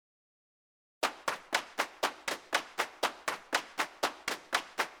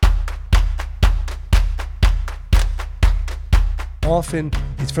often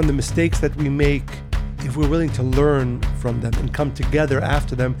it's from the mistakes that we make. If we're willing to learn from them and come together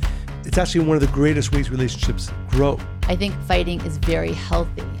after them, it's actually one of the greatest ways relationships grow. I think fighting is very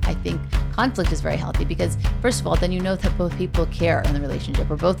healthy. I think conflict is very healthy because, first of all, then you know that both people care in the relationship.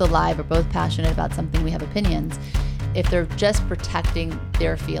 We're both alive, we're both passionate about something, we have opinions. If they're just protecting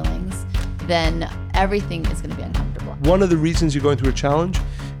their feelings, then everything is going to be uncomfortable. One of the reasons you're going through a challenge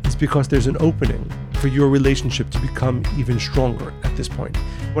is because there's an opening for your relationship to become even stronger at this point.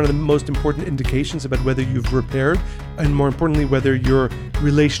 One of the most important indications about whether you've repaired, and more importantly, whether your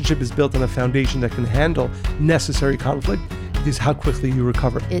relationship is built on a foundation that can handle necessary conflict, is how quickly you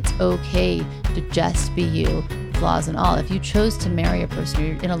recover. It's okay to just be you, flaws and all. If you chose to marry a person,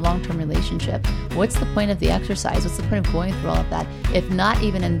 you're in a long-term relationship, what's the point of the exercise? What's the point of going through all of that? If not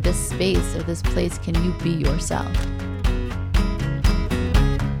even in this space or this place, can you be yourself?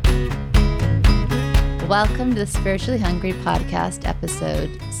 Welcome to the Spiritually Hungry Podcast,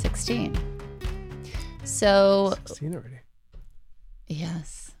 episode 16. 16 already.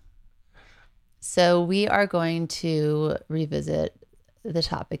 Yes. So we are going to revisit the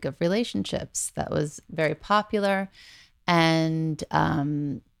topic of relationships that was very popular. And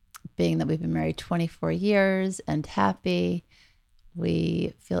being that we've been married 24 years and happy,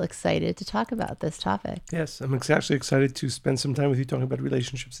 we feel excited to talk about this topic. Yes, I'm actually excited to spend some time with you talking about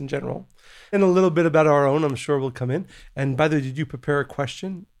relationships in general. And a little bit about our own, I'm sure will come in. And by the way, did you prepare a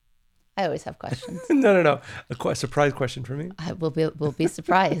question? I always have questions. No. A surprise question for me. We'll be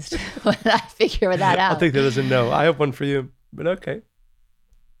surprised when I figure that out. I'll take that as a no. I have one for you, but okay.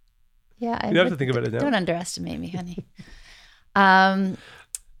 Yeah. You don't have to think about it now. Don't underestimate me, honey.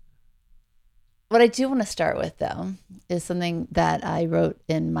 What I do want to start with, though, is something that I wrote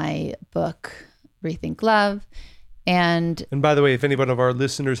in my book, Rethink Love. And by the way, if any one of our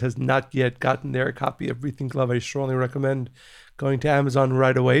listeners has not yet gotten their copy of Rethink Love, I strongly recommend going to Amazon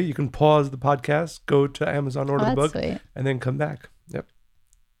right away. You can pause the podcast, go to Amazon, order the book, sweet. And then come back. Yep.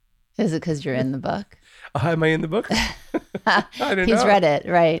 Is it because you're in the book? Am I in the book? I don't know. He's read it,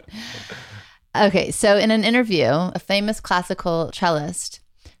 right. Okay, so in an interview, a famous classical cellist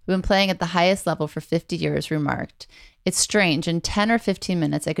who'd been playing at the highest level for 50 years remarked, "It's strange, in 10 or 15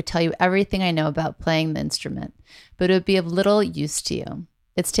 minutes, I could tell you everything I know about playing the instrument, but it would be of little use to you.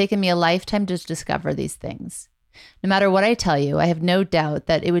 It's taken me a lifetime to discover these things. No matter what I tell you, I have no doubt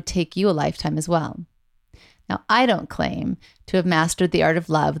that it would take you a lifetime as well." Now, I don't claim to have mastered the art of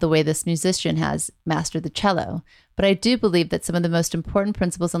love the way this musician has mastered the cello, but I do believe that some of the most important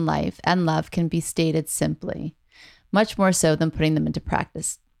principles in life and love can be stated simply, much more so than putting them into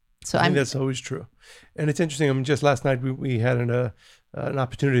practice. So I think that's always true. And it's interesting. I mean, just last night we had an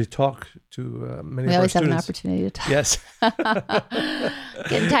opportunity to talk to many of our students. We always have an opportunity to talk. Yes.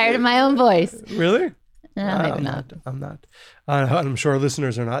 Getting tired of my own voice. Really? No, maybe not. I'm not. I'm sure our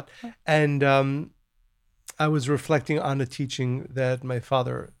listeners are not. And I was reflecting on a teaching that my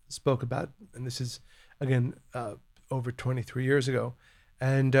father spoke about. And this is, again, over 23 years ago.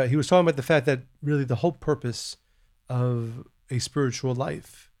 And he was talking about the fact that really the whole purpose of a spiritual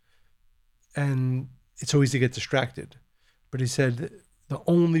life, and it's always to get distracted. But he said the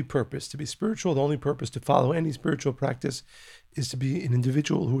only purpose to be spiritual, the only purpose to follow any spiritual practice is to be an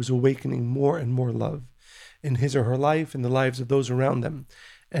individual who is awakening more and more love in his or her life, in the lives of those around them.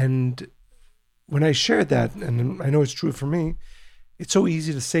 And when I shared that, and I know it's true for me, it's so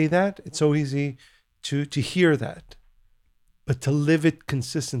easy to say that. It's so easy to hear that. But to live it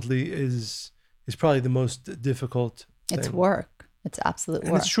consistently is probably the most difficult thing. It's work. It's absolute work.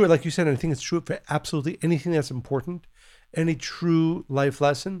 And it's true, like you said, and I think it's true for absolutely anything that's important, any true life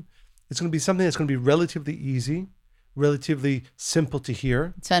lesson. It's going to be something that's going to be relatively easy, relatively simple to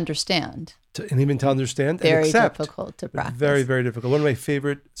hear. To understand. And even to understand very and accept. Difficult to practice. Very, very difficult. One of my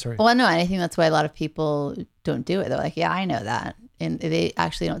favorite, Well, no, and I think that's why a lot of people don't do it. They're like, yeah, I know that. And they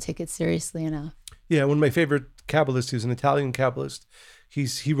actually don't take it seriously enough. Yeah, one of my favorite Kabbalists, who's an Italian Kabbalist,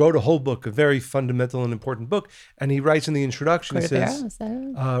 he wrote a whole book, a very fundamental and important book, and he writes in the introduction, he says,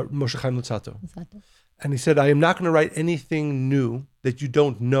 Moshe Chaim Luzzatto. And he said, I am not going to write anything new that you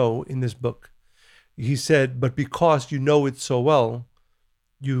don't know in this book. He said, but because you know it so well,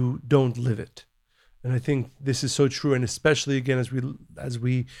 you don't live it. And I think this is so true, and especially again as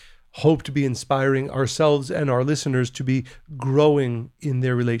we hope to be inspiring ourselves and our listeners to be growing in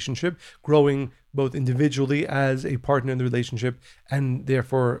their relationship, growing both individually as a partner in the relationship, and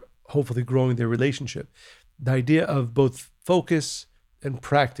therefore hopefully growing their relationship. The idea of both focus and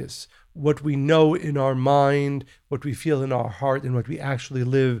practice, what we know in our mind, what we feel in our heart, and what we actually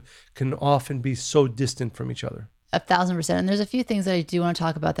live can often be so distant from each other. 1,000%. And there's a few things that I do want to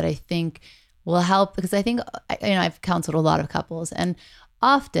talk about that I think will help, because I think, I've counseled a lot of couples, and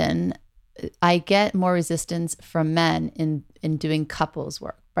often I get more resistance from men in doing couples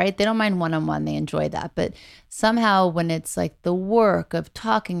work, right? They don't mind one-on-one, they enjoy that. But somehow when it's like the work of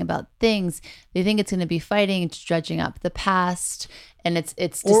talking about things, they think it's going to be fighting, it's dredging up the past, and it's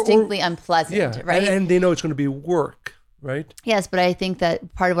distinctly unpleasant, right? And they know it's going to be work, right? Yes, but I think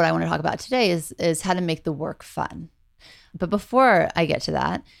that part of what I want to talk about today is how to make the work fun. But before I get to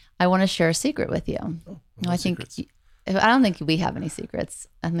that, I want to share a secret with you. I don't think we have any secrets.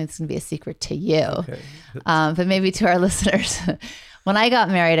 I think it's going to be a secret to you, okay. But maybe to our listeners. When I got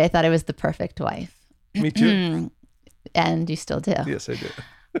married, I thought I was the perfect wife. Me too. And you still do. Yes, I do.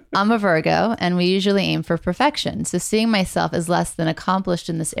 I'm a Virgo, and we usually aim for perfection. So seeing myself as less than accomplished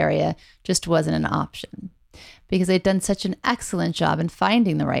in this area just wasn't an option. Because I'd done such an excellent job in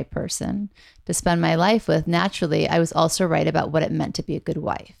finding the right person to spend my life with, naturally, I was also right about what it meant to be a good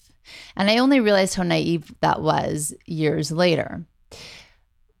wife. And I only realized how naive that was years later.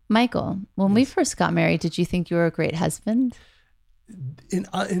 Michael, when we first got married, did you think you were a great husband? In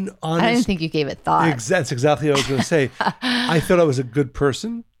honest, I didn't think you gave it thought. That's exactly what I was going to say. I thought I was a good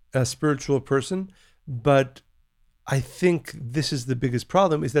person, a spiritual person, but I think this is the biggest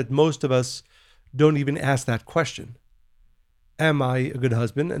problem, is that most of us don't even ask that question. Am I a good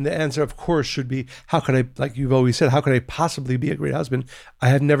husband? And the answer, of course, should be, how could I, like you've always said, how could I possibly be a great husband? I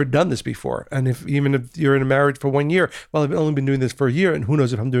have never done this before. And if you're in a marriage for 1 year, well, I've only been doing this for a year, and who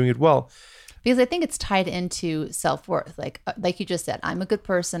knows if I'm doing it well. Because I think it's tied into self-worth. Like you just said, I'm a good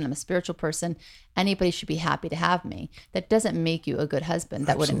person. I'm a spiritual person. Anybody should be happy to have me. That doesn't make you a good husband.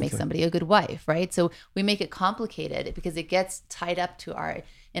 That wouldn't make somebody a good wife, right? So we make it complicated because it gets tied up to our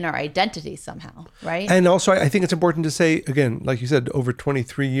identity somehow, right? And also, I think it's important to say, again, like you said, over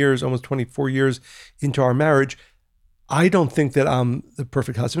 23 years, almost 24 years into our marriage, I don't think that I'm the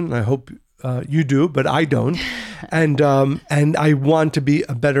perfect husband, and I hope you do, but I don't. And I want to be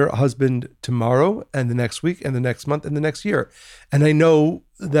a better husband tomorrow and the next week and the next month and the next year. And I know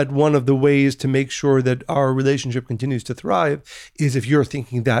that one of the ways to make sure that our relationship continues to thrive is if you're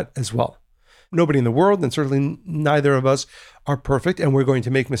thinking that as well. Nobody in the world, and certainly neither of us, are perfect, and we're going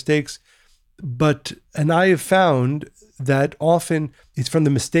to make mistakes. And I have found that often it's from the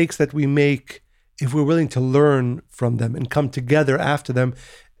mistakes that we make, if we're willing to learn from them and come together after them,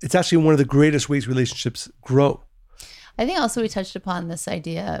 it's actually one of the greatest ways relationships grow. I think also we touched upon this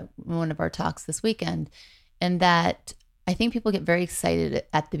idea in one of our talks this weekend, and that I think people get very excited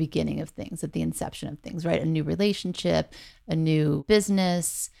at the beginning of things, at the inception of things, right? A new relationship, a new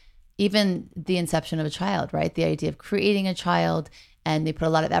business, even the inception of a child, right? The idea of creating a child, and they put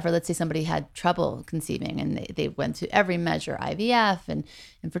a lot of effort. Let's say somebody had trouble conceiving, and they went to every measure, IVF and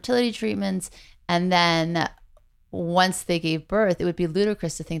infertility treatments, and then once they gave birth, it would be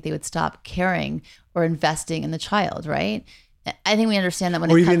ludicrous to think they would stop caring or investing in the child, right? I think we understand that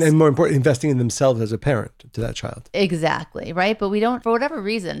when and more important, investing in themselves as a parent to that child. Exactly, right? But we don't, for whatever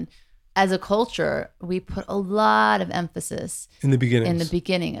reason, as a culture, we put a lot of emphasis in the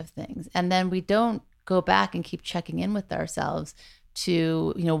beginning of things. And then we don't go back and keep checking in with ourselves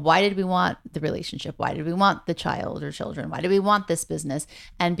to, why did we want the relationship? Why did we want the child or children? Why did we want this business?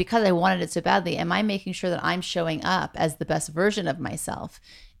 And because I wanted it so badly, am I making sure that I'm showing up as the best version of myself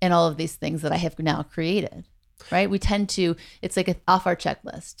in all of these things that I have now created, right? We tend to, it's like off our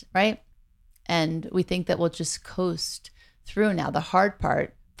checklist, right? And we think that we'll just coast through now. The hard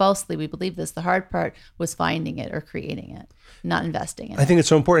part, falsely, we believe this, the hard part was finding it or creating it, not investing in it. I think it's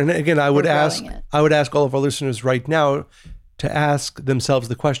so important. And again, I would ask all of our listeners right now to ask themselves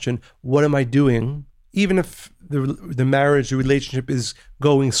the question, what am I doing? Even if the marriage, the relationship is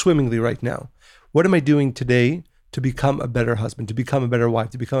going swimmingly right now, what am I doing today to become a better husband, to become a better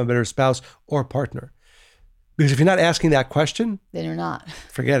wife, to become a better spouse or partner? Because if you're not asking that question, then you're not.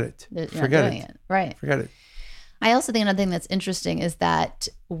 Forget it. Forget it. Right. Forget it. I also think another thing that's interesting is that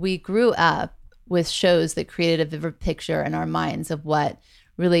we grew up with shows that created a vivid picture in our minds of what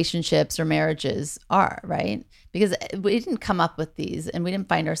relationships or marriages are, right? Because we didn't come up with these, and we didn't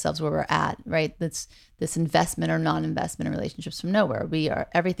find ourselves where we're at, right? This investment or non-investment in relationships from nowhere.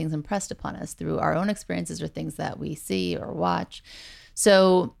 Everything's impressed upon us through our own experiences or things that we see or watch.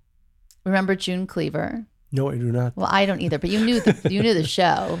 So remember June Cleaver? No, I do not. Well, I don't either, but you knew the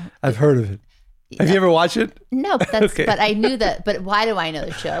show. I've heard of it. Have you ever watched it? No, but I knew that. But why do I know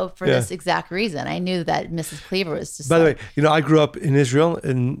the show? For this exact reason. I knew that Mrs. Cleaver was just. By the way, I grew up in Israel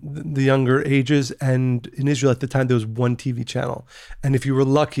in the younger ages, and in Israel at the time there was one TV channel, and if you were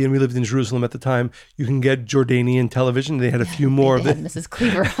lucky, and we lived in Jerusalem at the time, you can get Jordanian television. They had a few more of it. Mrs.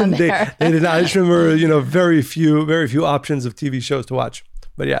 Cleaver on there. They did not. I just remember, very few options of TV shows to watch.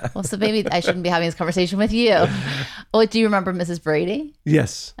 But yeah. Well, so maybe I shouldn't be having this conversation with you. Oh, do you remember Mrs. Brady?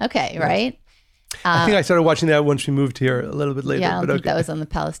 Yes. Okay, right. I think I started watching that once we moved here a little bit later. Yeah, I don't think that was on the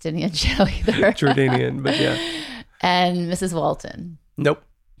Palestinian show either. Jordanian, but yeah. And Mrs. Walton. Nope.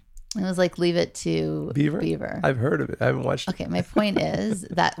 It was like Leave It to Beaver. I've heard of it. I haven't watched it. Okay, my point is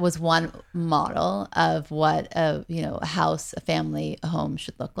that was one model of what a house, a family, a home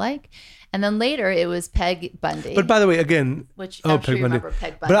should look like. And then later it was Peg Bundy. But by the way, again, which I'm sure you remember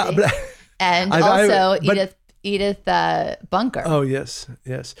Peg Bundy. But and also Edith Bunker. Oh yes.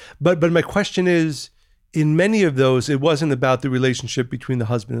 But my question is, in many of those, it wasn't about the relationship between the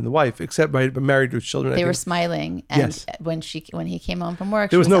husband and the wife, except married with children. They were smiling, and yes. when he came home from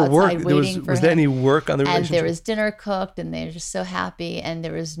work, there was no work. Was there any work on the relationship? And there was dinner cooked, and they were just so happy, and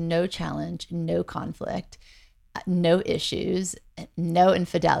there was no challenge, no conflict, no issues, no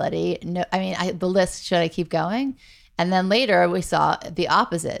infidelity. No, I mean, the list. Should I keep going? And then later we saw the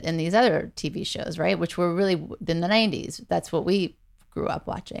opposite in these other TV shows, right? Which were really in the 90s. That's what we grew up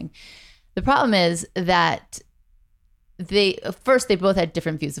watching. The problem is that they both had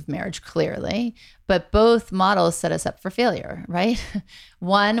different views of marriage, clearly, but both models set us up for failure, right?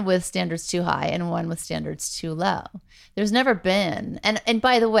 One with standards too high and one with standards too low. There's never been, and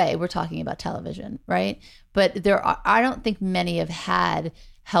by the way, we're talking about television, right? But I don't think many have had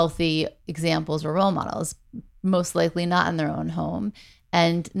healthy examples or role models, most likely not in their own home.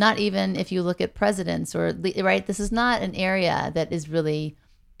 And not even if you look at presidents right? This is not an area that is really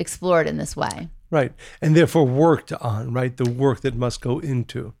explored in this way. Right. And therefore worked on, right? The work that must go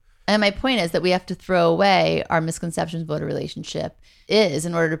into. And my point is that we have to throw away our misconceptions of what a relationship is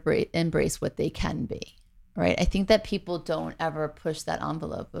in order to embrace what they can be, right? I think that people don't ever push that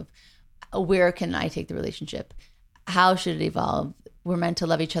envelope of where can I take the relationship? How should it evolve? We're meant to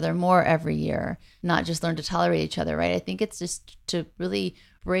love each other more every year, not just learn to tolerate each other, right? I think it's just to really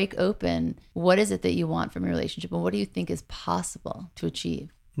break open what is it that you want from your relationship and what do you think is possible to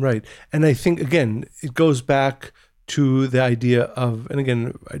achieve? Right. And I think, again, it goes back to the idea of, and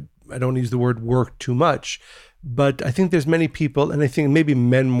again, I don't use the word work too much, but I think there's many people, and I think maybe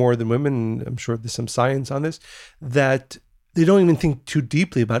men more than women, and I'm sure there's some science on this, that they don't even think too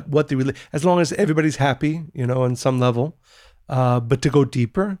deeply about what they really, as long as everybody's happy, on some level. But to go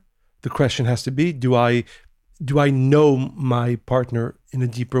deeper, the question has to be, do I know my partner in a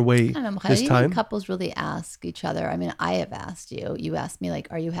deeper way this time? How do you think couples really ask each other? I mean, I have asked you. You asked me, like,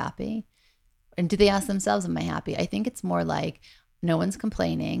 are you happy? And do they ask themselves, am I happy? I think it's more like no one's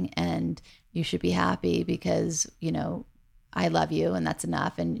complaining and you should be happy because, I love you and that's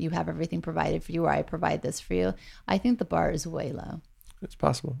enough and you have everything provided for you or I provide this for you. I think the bar is way low. It's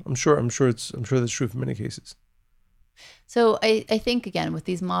possible. I'm sure that's true for many cases. So I think, again, with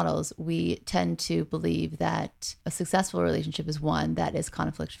these models, we tend to believe that a successful relationship is one that is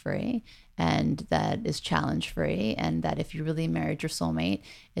conflict-free and that is challenge-free, and that if you really married your soulmate,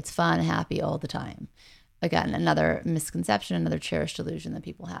 it's fun, happy all the time. Again, another misconception, another cherished illusion that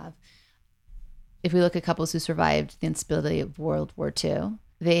people have. If we look at couples who survived the instability of World War II,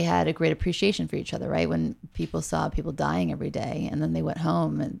 they had a great appreciation for each other, right? When people saw people dying every day and then they went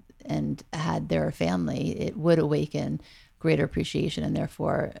home and had their family, it would awaken greater appreciation and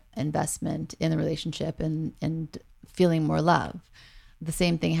therefore investment in the relationship and feeling more love. The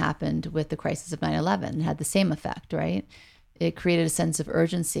same thing happened with the crisis of 9/11. It had the same effect, right? It created a sense of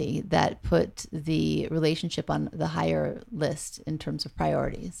urgency that put the relationship on the higher list in terms of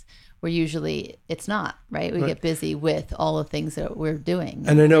priorities, where usually it's not, right? We get busy with all the things that we're doing.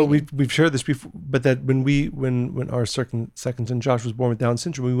 And I know we've shared this before, but that when our second son Josh was born with Down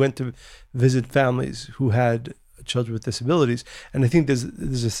syndrome, we went to visit families who had children with disabilities. And I think there's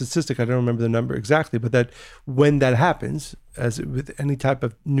a statistic, I don't remember the number exactly, but that when that happens, as with any type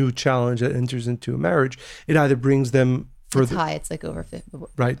of new challenge that enters into a marriage, it either brings them further. It's high. It's like over 50.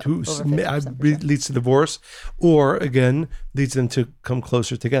 Right. Who leads to divorce, or again, leads them to come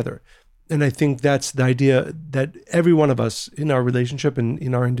closer together. And I think that's the idea that every one of us in our relationship and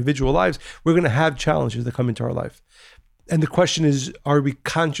in our individual lives, we're going to have challenges that come into our life. And the question is, are we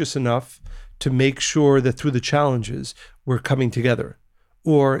conscious enough to make sure that through the challenges, we're coming together?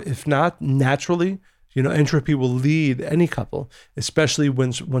 Or if not, naturally, entropy will lead any couple, especially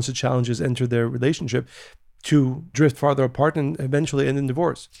once the challenges enter their relationship, to drift farther apart and eventually end in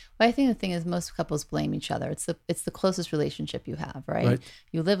divorce. Well, I think the thing is most couples blame each other. It's the closest relationship you have, right?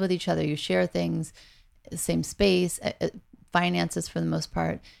 You live with each other, you share things, same space, finances for the most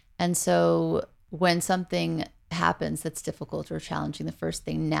part. And so when something happens that's difficult or challenging, the first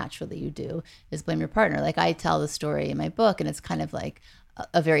thing naturally you do is blame your partner. Like I tell the story in my book, and it's kind of like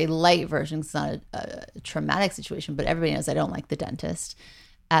a very light version. It's not a traumatic situation, but everybody knows I don't like the dentist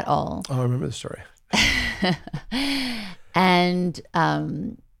at all. Oh, I remember the story. And,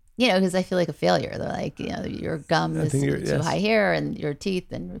 because I feel like a failure. They're like, your gum is too high here and your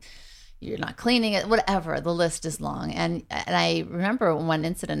teeth and you're not cleaning it, whatever. The list is long. And I remember one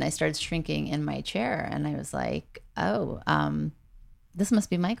incident, I started shrinking in my chair and I was like, this must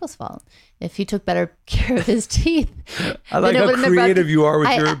be Michael's fault. If he took better care of his teeth. I like how creative you are with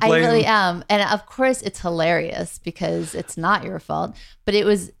your blame. I really am. And of course it's hilarious because it's not your fault. But it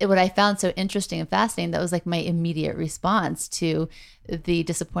was what I found so interesting and fascinating. That was like my immediate response to the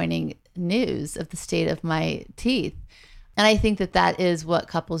disappointing news of the state of my teeth. And I think that is what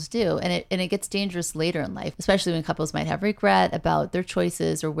couples do. And it gets dangerous later in life, especially when couples might have regret about their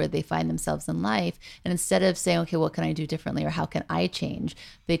choices or where they find themselves in life. And instead of saying, okay, what can I do differently or how can I change?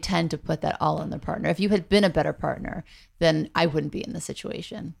 They tend to put that all on their partner. If you had been a better partner, then I wouldn't be in this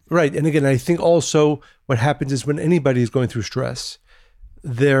situation. Right. And again, I think also what happens is when anybody is going through stress,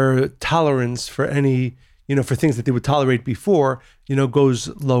 their tolerance for any for things that they would tolerate before, goes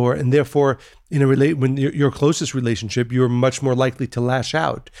lower. And therefore, when your closest relationship, you're much more likely to lash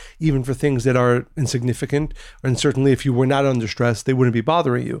out, even for things that are insignificant. And certainly if you were not under stress, they wouldn't be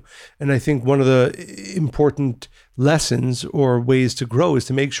bothering you. And I think one of the important lessons or ways to grow is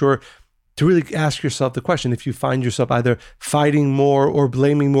to make sure to really ask yourself the question, if you find yourself either fighting more or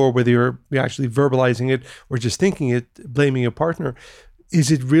blaming more, whether you're actually verbalizing it or just thinking it, blaming your partner, is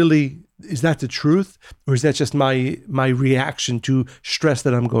that the truth, or is that just my reaction to stress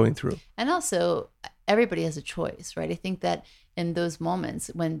that I'm going through? And also, everybody has a choice, right? I think that in those moments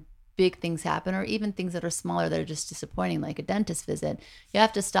when big things happen, or even things that are smaller that are just disappointing, like a dentist visit, you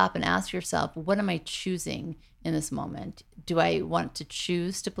have to stop and ask yourself, what am I choosing in this moment? Do I want to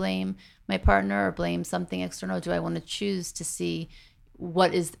choose to blame my partner or blame something external? Do I want to choose to see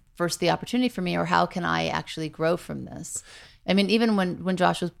what is first the opportunity for me, or how can I actually grow from this? I mean, even when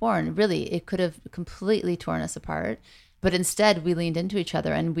Josh was born, really, it could have completely torn us apart. But instead, we leaned into each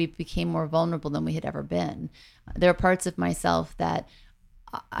other and we became more vulnerable than we had ever been. There are parts of myself that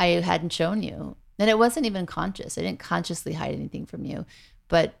I hadn't shown you. And it wasn't even conscious. I didn't consciously hide anything from you.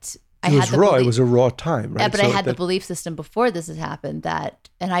 But it was raw. It was a raw time, right? Yeah, but I had the belief system before this had happened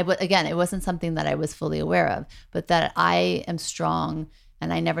again, it wasn't something that I was fully aware of, but that I am strong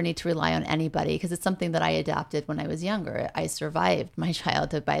and I never need to rely on anybody, because it's something that I adopted when I was younger. I survived my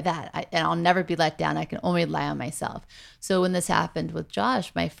childhood by that. And I'll never be let down. I can only rely on myself. So when this happened with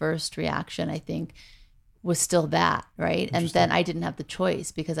Josh, my first reaction, I think, was still that, right? And then I didn't have the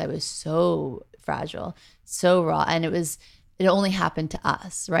choice because I was so fragile, so raw. And it only happened to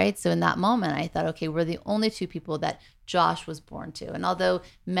us, right? So in that moment, I thought, okay, we're the only two people that Josh was born to. And although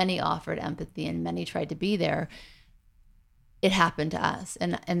many offered empathy and many tried to be there, it happened to us.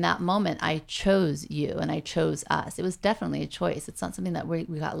 And in that moment, I chose you and I chose us. It was definitely a choice. It's not something that we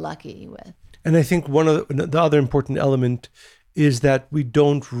got lucky with. And I think one of the other important element is that we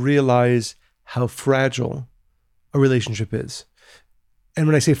don't realize how fragile a relationship is. And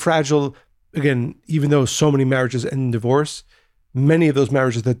when I say fragile, again, even though so many marriages end in divorce, many of those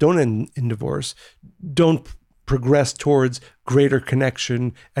marriages that don't end in divorce don't progress towards greater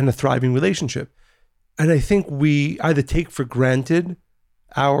connection and a thriving relationship. And I think we either take for granted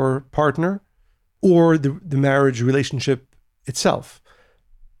our partner or the marriage relationship itself.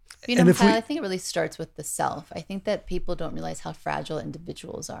 Kyle, I think it really starts with the self. I think that people don't realize how fragile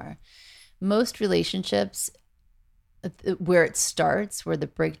individuals are. Most relationships, where it starts, where the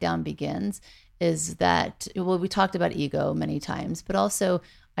breakdown begins, is that, we talked about ego many times, but also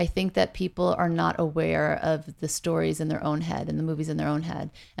I think that people are not aware of the stories in their own head and the movies in their own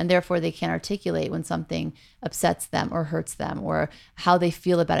head. And therefore they can't articulate when something upsets them or hurts them, or how they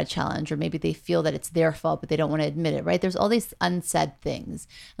feel about a challenge, or maybe they feel that it's their fault, but they don't want to admit it, right? There's all these unsaid things.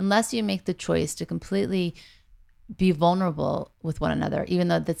 Unless you make the choice to completely be vulnerable with one another, even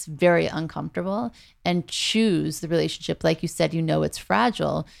though that's very uncomfortable, and choose the relationship, like you said, it's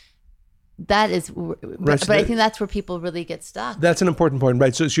fragile. That is, right, but I think that's where people really get stuck. That's an important point,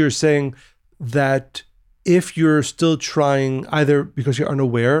 right? So you're saying that if you're still trying, either because you're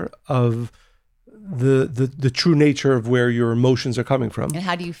unaware of the true nature of where your emotions are coming from. And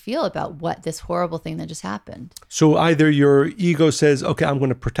how do you feel about this horrible thing that just happened? So either your ego says, okay, I'm going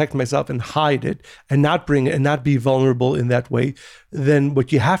to protect myself and hide it and not bring it and not be vulnerable in that way. Then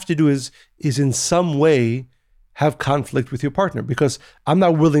what you have to do is in some way have conflict with your partner, because I'm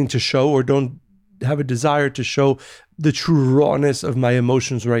not willing to show or don't have a desire to show the true rawness of my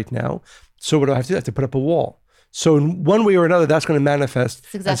emotions right now. So what do I have to do? I have to put up a wall. So in one way or another, that's going to manifest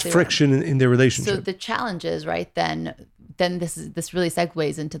as friction in their relationship. So the challenge is, right, then then this really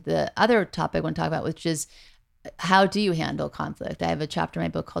segues into the other topic I want to talk about, which is how do you handle conflict? I have a chapter in my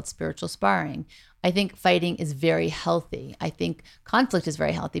book called Spiritual Sparring. I think fighting is very healthy. I think conflict is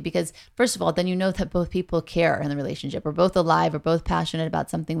very healthy because, first of all, then you know that both people care in the relationship. We're both alive. We're both passionate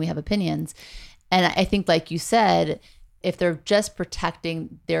about something. We have opinions. And I think, like you said, if they're just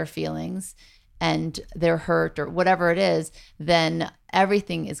protecting their feelings and their hurt or whatever it is, then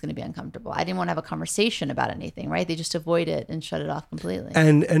everything is going to be uncomfortable. I didn't want to have a conversation about anything, right? They just avoid it and shut it off completely.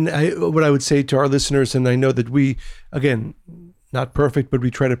 And what I would say to our listeners, and I know that we, again, not perfect, but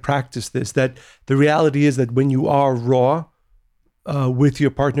we try to practice this, that the reality is that when you are raw with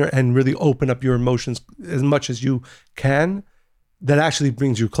your partner and really open up your emotions as much as you can, that actually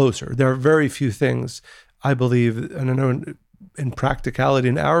brings you closer. There are very few things, I believe, and I know in practicality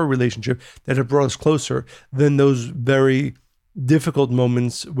in our relationship, that have brought us closer than those very difficult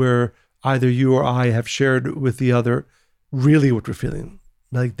moments where either you or I have shared with the other really what we're feeling,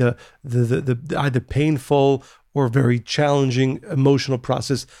 like the either painful or very challenging emotional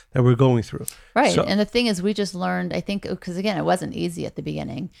process that we're going through. Right. And the thing is, we just learned, I think, because again, it wasn't easy at the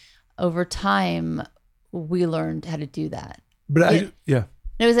beginning. Over time, we learned how to do that. But it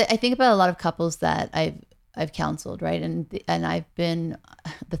was, I think about a lot of couples that I've counseled, right? And I've been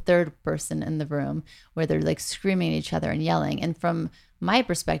the third person in the room where they're like screaming at each other and yelling. And from my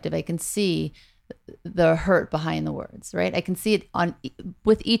perspective, I can see the hurt behind the words, right? I can see it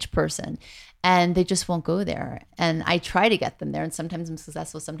with each person, and they just won't go there. And I try to get them there, and sometimes I'm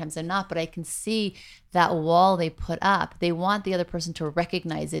successful, sometimes I'm not, but I can see that wall they put up. They want the other person to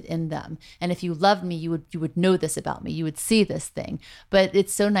recognize it in them. And if you loved me, you would know this about me. You would see this thing. But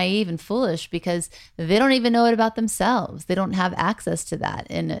it's so naive and foolish because they don't even know it about themselves. They don't have access to that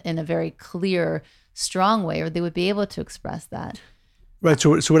in a very clear, strong way, or they would be able to express that. Right.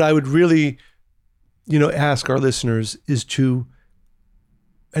 So what I would really, ask our listeners is to,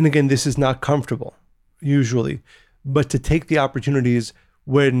 and again, this is not comfortable usually, but to take the opportunities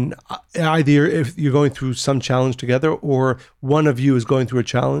when either if you're going through some challenge together or one of you is going through a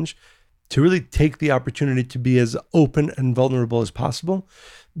challenge, to really take the opportunity to be as open and vulnerable as possible,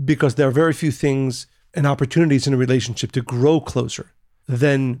 because there are very few things and opportunities in a relationship to grow closer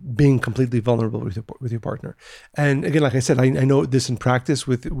than being completely vulnerable with your partner. And again, like I said, I know this in practice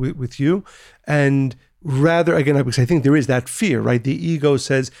with you, and rather, again, because I think there is that fear, right? The ego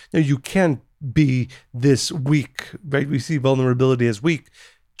says, no, you can't be this weak, right? We see vulnerability as weak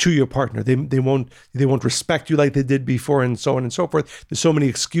to your partner. They won't respect you like they did before, and so on and so forth. There's so many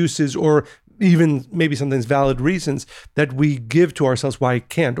excuses, or even maybe sometimes valid reasons that we give to ourselves why I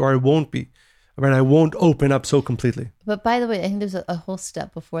can't or I won't be. Right, I won't open up so completely. But by the way, I think there's a whole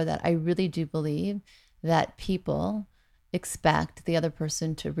step before that. I really do believe that people expect the other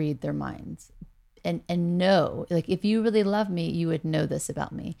person to read their minds and know, like, if you really love me, you would know this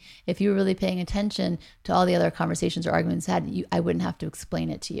about me. If you were really paying attention to all the other conversations or arguments I had, I wouldn't have to explain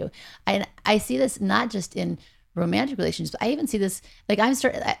it to you. And I see this not just in romantic relationships, but I even see this, like,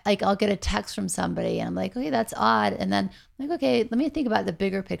 I'll get a text from somebody and I'm like, okay, that's odd. And then I'm like, okay, let me think about the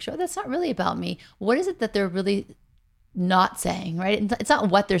bigger picture. Oh, that's not really about me. What is it that they're really not saying, right? It's not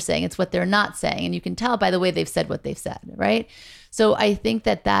what they're saying, it's what they're not saying. And you can tell by the way they've said what they've said, right? So I think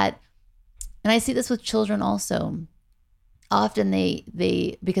that, and I see this with children also. Often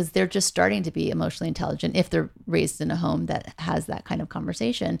they because they're just starting to be emotionally intelligent if they're raised in a home that has that kind of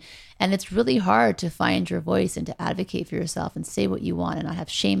conversation. And it's really hard to find your voice and to advocate for yourself and say what you want and not have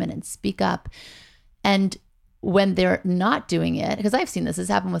shame in it and speak up. And when they're not doing it, because I've seen this has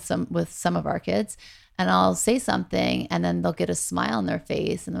happened with some of our kids, and I'll say something and then they'll get a smile on their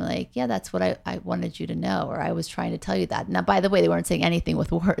face and they're like, yeah, that's what I wanted you to know, or I was trying to tell you that. Now, by the way, they weren't saying anything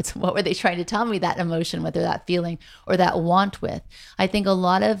with words. What were they trying to tell me that emotion, whether that feeling or that want with? I think a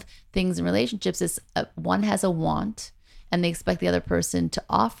lot of things in relationships is one has a want and they expect the other person to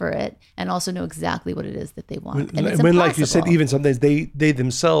offer it and also know exactly what it is that they want. And it's when like you said, even sometimes they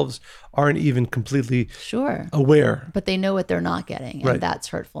themselves aren't even completely aware. But they know what they're not getting, and that's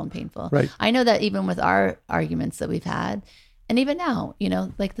hurtful and painful. Right. I know that even with our arguments that we've had, and even now,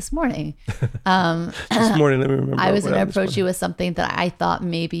 like this morning. This morning, let me remember. I was going to approach you with something that I thought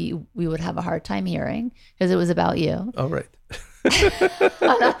maybe we would have a hard time hearing because it was about you. Oh, right.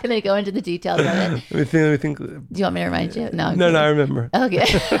 I'm not going to go into the details of it. Let me think. Do you want me to remind you? No, I remember. Okay.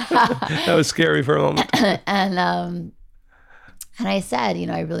 That was scary for a moment. And I said,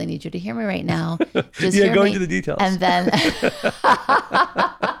 I really need you to hear me right now. Just go into the details. And then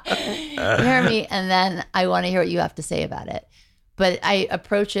hear me, and then I want to hear what you have to say about it. But I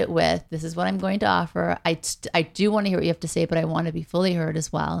approach it with, this is what I'm going to offer. I do want to hear what you have to say, but I want to be fully heard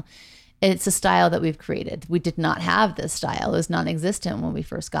as well. It's a style that we've created. We did not have this style. It was non-existent when we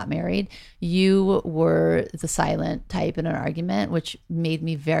first got married. You were the silent type in an argument, which made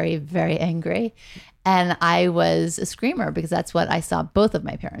me very, very angry. And I was a screamer because that's what I saw both of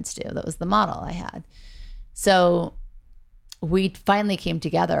my parents do. That was the model I had. So we finally came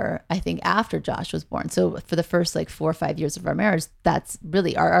together, I think, after Josh was born. So for the first like 4 or 5 years of our marriage, that's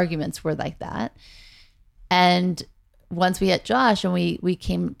really, our arguments were like that. And once we had Josh and we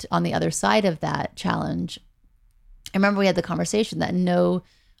came on the other side of that challenge, I remember we had the conversation that no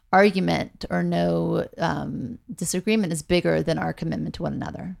argument or no disagreement is bigger than our commitment to one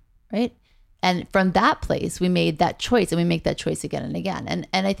another, right? And from that place, we made that choice, and we make that choice again and again.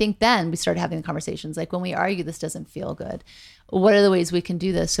 And I think then we started having the conversations like, when we argue, this doesn't feel good. What are the ways we can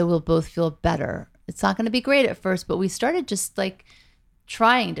do this so we'll both feel better? It's not going to be great at first, but we started just like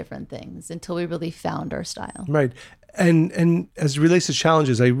trying different things until we really found our style. Right. And as it relates to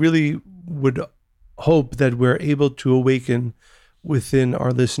challenges, I really would hope that we're able to awaken within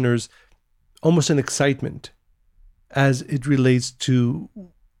our listeners almost an excitement as it relates to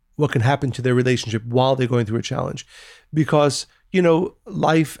what can happen to their relationship while they're going through a challenge. Because,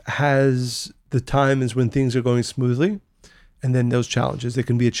 life has the times when things are going smoothly, and then those challenges. There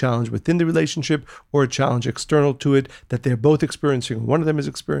can be a challenge within the relationship or a challenge external to it that they're both experiencing, one of them is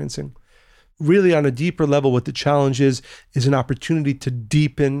experiencing. Really, on a deeper level, what the challenge is an opportunity to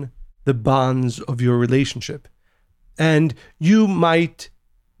deepen the bonds of your relationship. And you might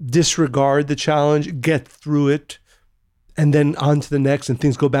disregard the challenge, get through it, and then on to the next, and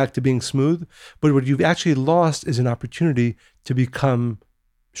things go back to being smooth. But what you've actually lost is an opportunity to become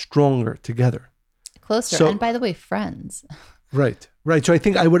stronger together. Closer. So, and by the way, friends. Right. So I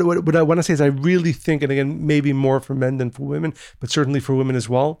think what I want to say is I really think, and again, maybe more for men than for women, but certainly for women as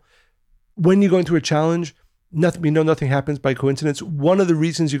well, when you're going through a challenge, nothing happens by coincidence. One of the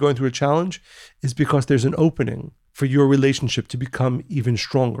reasons you're going through a challenge is because there's an opening for your relationship to become even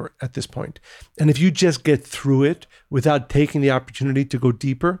stronger at this point. And if you just get through it without taking the opportunity to go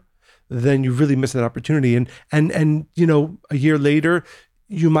deeper, then you really miss that opportunity. And a year later,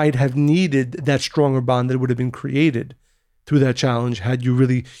 you might have needed that stronger bond that would have been created through that challenge had you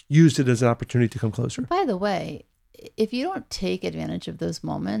really used it as an opportunity to come closer. By the way, if you don't take advantage of those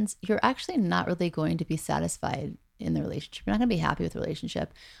moments, you're actually not really going to be satisfied in the relationship. You're not going to be happy with the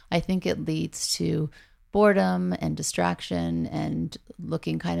relationship. I think it leads to boredom and distraction and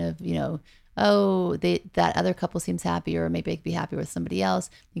looking kind of, that other couple seems happier, or maybe I could be happier with somebody else.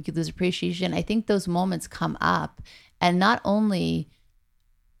 You could lose appreciation. I think those moments come up, and not only,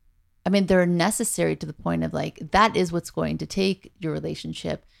 they're necessary to the point of like, that is what's going to take your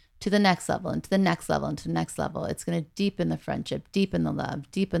relationship to the next level and to the next level and to the next level. It's going to deepen the friendship, deepen the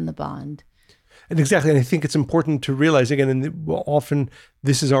love, deepen the bond. And exactly. And I think it's important to realize, again, and often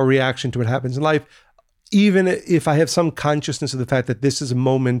this is our reaction to what happens in life. Even if I have some consciousness of the fact that this is a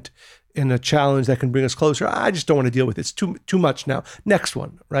moment in a challenge that can bring us closer, I just don't want to deal with it. It's too much now. Next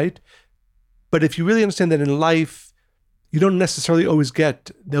one, right? But if you really understand that in life, you don't necessarily always get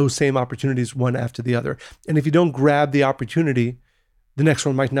those same opportunities one after the other. And if you don't grab the opportunity, the next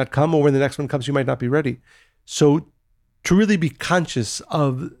one might not come, or when the next one comes, you might not be ready. So to really be conscious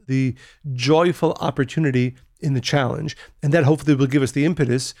of the joyful opportunity in the challenge, and that hopefully will give us the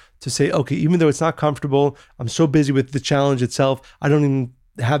impetus to say, okay, even though it's not comfortable, I'm so busy with the challenge itself, I don't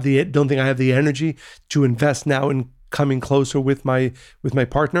think I have the energy to invest now in coming closer with my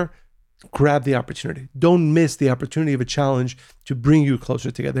partner. Grab the opportunity. Don't miss the opportunity of a challenge to bring you closer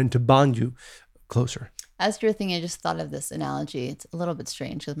together and to bond you closer. As you're thinking, I just thought of this analogy. It's a little bit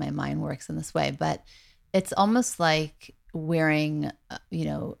strange because my mind works in this way, but it's almost like wearing,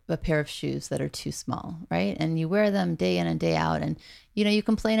 a pair of shoes that are too small, right? And you wear them day in and day out, and, you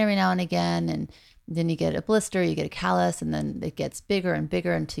complain every now and again, and then you get a blister, you get a callus, and then it gets bigger and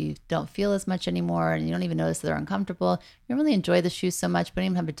bigger until you don't feel as much anymore, and you don't even notice that they're uncomfortable. You don't really enjoy the shoes so much, but don't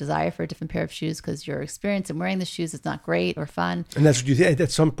even have a desire for a different pair of shoes because your experience in wearing the shoes is not great or fun. And that's what you think.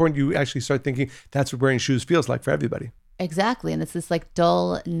 At some point, you actually start thinking that's what wearing shoes feels like for everybody. Exactly. And it's this like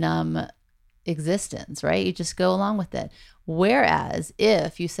dull, numb existence, right? You just go along with it. Whereas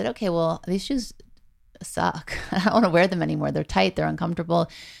if you said, okay, well, these shoes suck. I don't want to wear them anymore. They're tight. They're uncomfortable.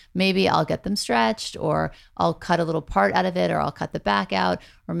 Maybe I'll get them stretched, or I'll cut a little part out of it, or I'll cut the back out,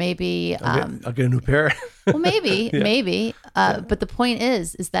 or maybe I'll get a new pair. Well, maybe. But the point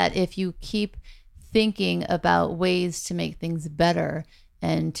is that if you keep thinking about ways to make things better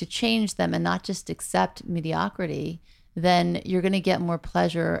and to change them and not just accept mediocrity, then you're going to get more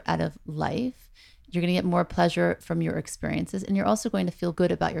pleasure out of life. You're going to get more pleasure from your experiences, and you're also going to feel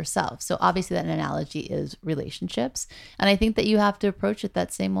good about yourself. So obviously that analogy is relationships. And I think that you have to approach it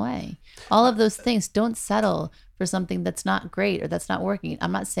that same way. All of those things, don't settle for something that's not great or that's not working.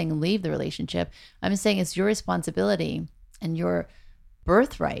 I'm not saying leave the relationship. I'm saying it's your responsibility and your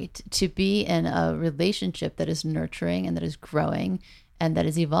birthright to be in a relationship that is nurturing and that is growing and that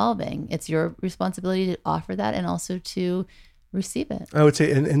is evolving. It's your responsibility to offer that and also to receive it. I would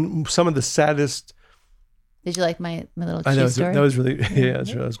say, and some of the saddest. Did you like my little I know, cheese story? that was really,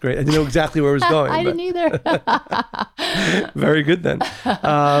 that was great. I didn't know exactly where it was going. I didn't either. Very good then.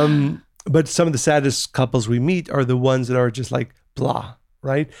 But some of the saddest couples we meet are the ones that are just like blah,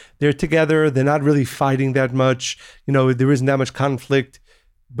 right? They're together. They're not really fighting that much. There isn't that much conflict,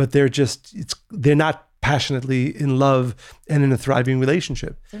 but they're not passionately in love and in a thriving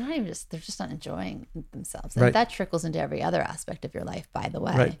relationship. They're just not enjoying themselves. Right. And that trickles into every other aspect of your life, by the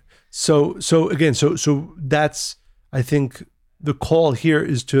way. Right. So that's, I think the call here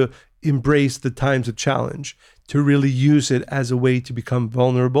is to embrace the times of challenge, to really use it as a way to become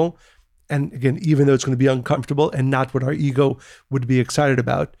vulnerable. And again, even though it's going to be uncomfortable and not what our ego would be excited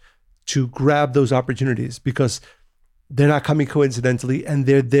about, to grab those opportunities, because they're not coming coincidentally, and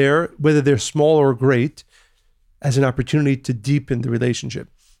they're there, whether they're small or great, as an opportunity to deepen the relationship,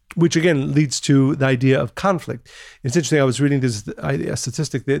 which again leads to the idea of conflict. It's interesting. I was reading a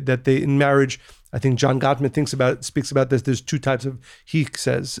statistic that they, in marriage, I think John Gottman speaks about this. There's two types of, he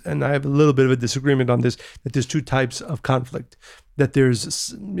says, and I have a little bit of a disagreement on this, that there's two types of conflict. That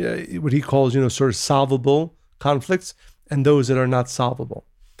there's what he calls, sort of solvable conflicts, and those that are not solvable.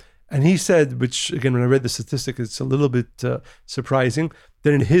 And he said, which again, when I read the statistic, it's a little bit surprising,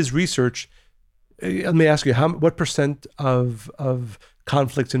 that in his research, let me ask you, what percent of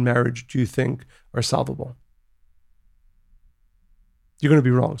conflicts in marriage do you think are solvable? You're going to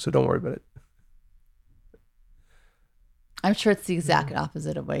be wrong, so don't worry about it. I'm sure it's the exact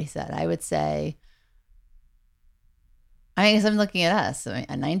opposite of what he said. I would say, as I'm looking at us, at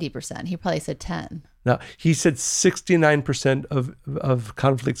 90%. He probably said 10. No, he said 69% of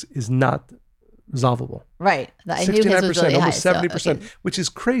conflicts is not resolvable. Right. I knew his was really almost high. 70%, So, okay. which is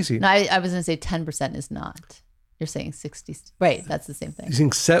crazy. No, I was going to say 10% is not. You're saying 60. Right. That's the same thing.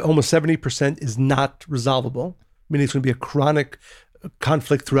 He's saying almost 70% is not resolvable. Meaning it's going to be a chronic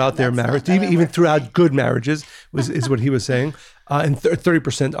conflict throughout their marriage, even throughout good marriages, is what he was saying. And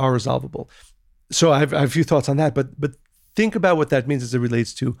 30% are resolvable. So I have a few thoughts on that, but think about what that means as it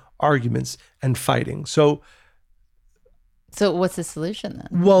relates to arguments and fighting. So what's the solution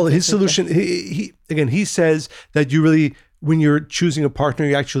then? Well, his solution, he says that you really, when you're choosing a partner,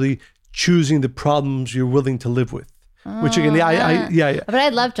 you're actually choosing the problems you're willing to live with. Which again, yeah. But I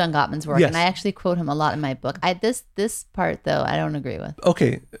love John Gottman's work, Yes. and I actually quote him a lot in my book. This part though, I don't agree with.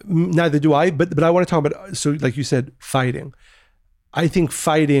 Okay, neither do I. But I want to talk about, so like you said, fighting. I think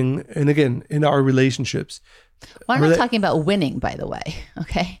fighting, and again, in our relationships. Well, I'm not talking about winning, by the way.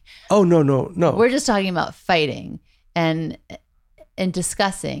 Okay. Oh, no. We're just talking about fighting and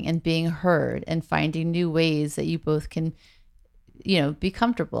discussing and being heard and finding new ways that you both can, be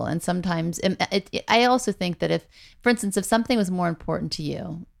comfortable. And sometimes I also think that if, for instance, if something was more important to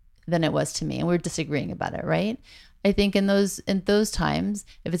you than it was to me, and we're disagreeing about it, right? I think in those times,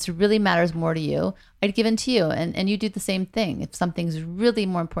 if it really matters more to you, I'd give in to you, and you do the same thing. If something's really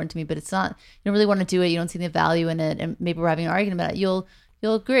more important to me, but it's not, you don't really want to do it, you don't see the value in it, and maybe we're having an argument about it, you'll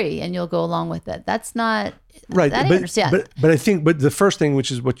agree and you'll go along with it. That's not right. That I understand. But I think, the first thing, which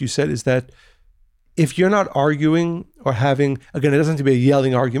is what you said, is that if you're not arguing or having, again, it doesn't have to be a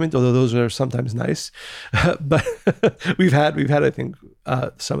yelling argument, although those are sometimes nice, but we've had, I think,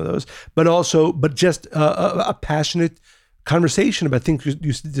 some of those, but just a passionate conversation about things you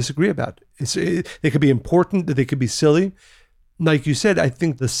disagree about. They could be important, they could be silly. Like you said, I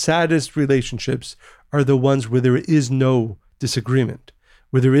think the saddest relationships are the ones where there is no disagreement,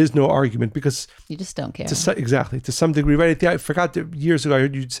 where there is no argument, because you just don't care. Exactly, to some degree, right? I forgot that years ago I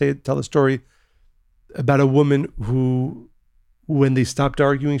heard you tell a story about a woman who, when they stopped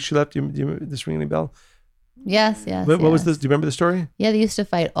arguing, she left. Do you remember this, ring any bell? Yes. What was this? Do you remember the story? Yeah, they used to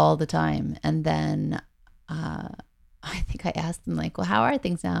fight all the time. And then I think I asked them, like, well, how are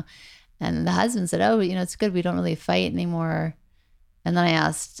things now? And the husband said, oh, it's good. We don't really fight anymore. And then I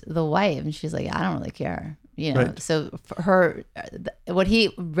asked the wife, and she's like, I don't really care. Right. So for her, what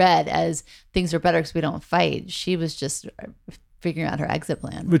he read as things are better because we don't fight, she was just figuring out her exit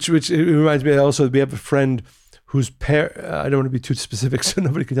plan. Which it reminds me also, we have a friend whose I don't want to be too specific so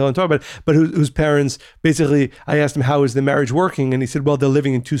nobody can tell and talk about it, but whose parents, basically, I asked him, how is the marriage working? And he said, well, they're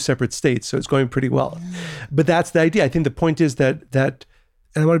living in two separate states, so it's going pretty well. But that's the idea. I think the point is that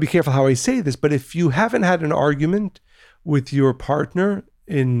and I want to be careful how I say this, but if you haven't had an argument with your partner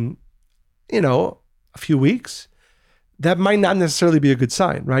in, a few weeks, that might not necessarily be a good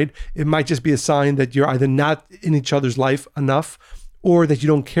sign, right? It might just be a sign that you're either not in each other's life enough or that you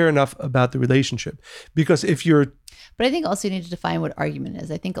don't care enough about the relationship. Because if you're... But I think also you need to define what argument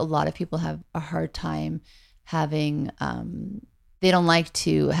is. I think a lot of people have a hard time having, they don't like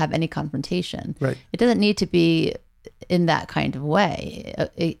to have any confrontation. Right. It doesn't need to be in that kind of way.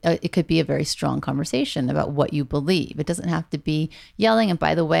 It could be a very strong conversation about what you believe. It doesn't have to be yelling. And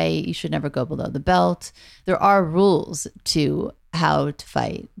by the way, you should never go below the belt. There are rules to how to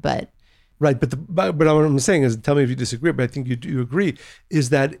fight, but... Right, but what I'm saying is, tell me if you disagree, but I think you agree, is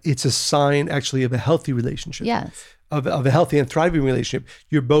that it's a sign actually of a healthy relationship. Yes. Of a healthy and thriving relationship.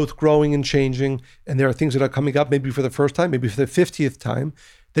 You're both growing and changing, and there are things that are coming up, maybe for the first time, maybe for the 50th time,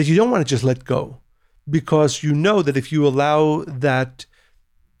 that you don't want to just let go. Because you know that if you allow that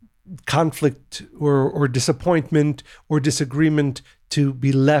conflict or disappointment or disagreement to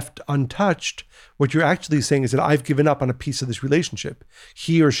be left untouched, what you're actually saying is that I've given up on a piece of this relationship.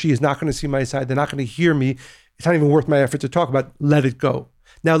 He or she is not going to see my side. They're not going to hear me. It's not even worth my effort to talk about. Let it go.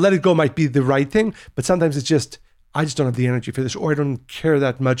 Now, let it go might be the right thing, but sometimes it's just, I just don't have the energy for this, or I don't care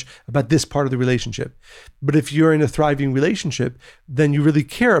that much about this part of the relationship. But if you're in a thriving relationship, then you really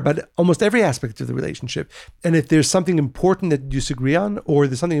care about almost every aspect of the relationship. And if there's something important that you disagree on, or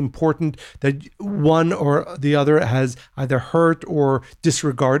there's something important that one or the other has either hurt or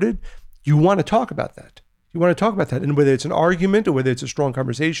disregarded, you want to talk about that. You want to talk about that. And whether it's an argument or whether it's a strong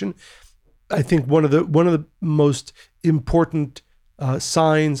conversation, I think one of the most important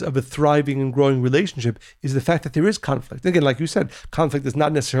signs of a thriving and growing relationship is the fact that there is conflict. Again, like you said, conflict does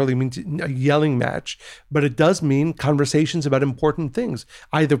not necessarily mean a yelling match, but it does mean conversations about important things,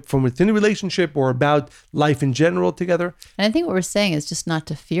 either from within the relationship or about life in general together. And I think what we're saying is just not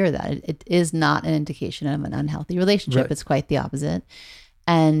to fear that. It is not an indication of an unhealthy relationship. Right. It's quite the opposite.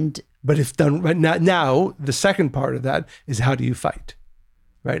 But if done right now, the second part of that is, how do you fight?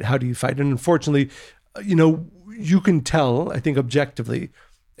 Right? How do you fight? And unfortunately, you can tell, I think objectively,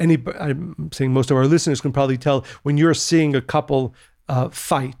 I'm saying most of our listeners can probably tell, when you're seeing a couple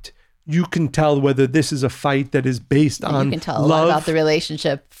fight, you can tell whether this is a fight that is based on love. You can tell a lot about the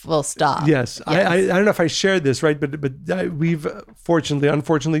relationship, full stop. Yes. I don't know if I shared this, right? But we've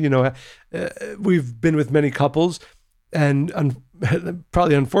unfortunately, we've been with many couples, and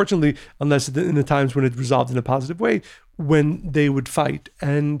probably unfortunately, unless in the times when it resolved in a positive way, when they would fight.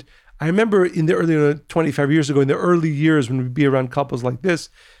 And I remember in the early 25 years ago, in the early years when we'd be around couples like this,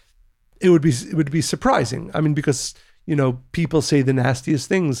 it would be surprising. I mean, because people say the nastiest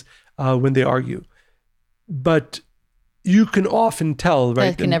things when they argue, but you can often tell,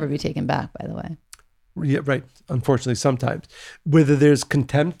 right? That can never be taken back, by the way. Yeah, right. Unfortunately, sometimes whether there's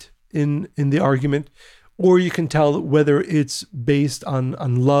contempt in the argument, or you can tell whether it's based on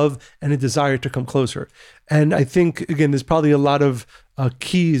love and a desire to come closer. And I think, again, there's probably a lot of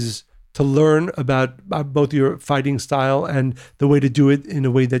keys to learn about both your fighting style and the way to do it in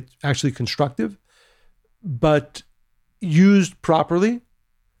a way that's actually constructive. But used properly,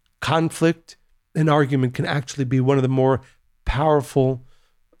 conflict and argument can actually be one of the more powerful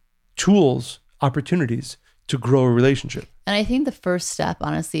tools, opportunities to grow a relationship. And I think the first step,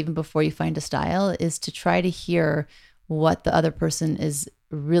 honestly, even before you find a style, is to try to hear what the other person is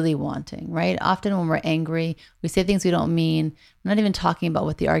really wanting, right? Often when we're angry, we say things we don't mean. We're not even talking about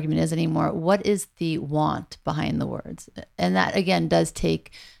what the argument is anymore. What is the want behind the words? And that, again, does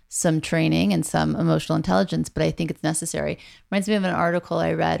take some training and some emotional intelligence, but I think it's necessary. Reminds me of an article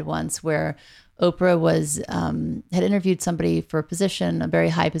I read once where Oprah had interviewed somebody for a position, a very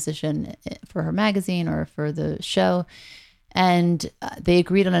high position for her magazine or for the show. And they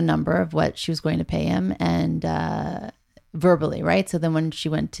agreed on a number of what she was going to pay him, and verbally, right? So then when she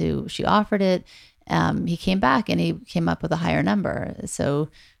offered it, he came back and he came up with a higher number. So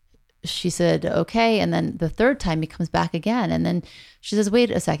she said, okay. And then the third time he comes back again. And then she says,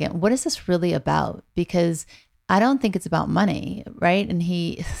 wait a second, what is this really about? Because I don't think it's about money, right? And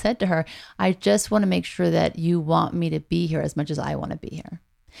he said to her, I just want to make sure that you want me to be here as much as I want to be here.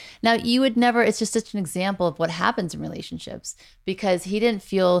 Now, you would never, it's just such an example of what happens in relationships, because he didn't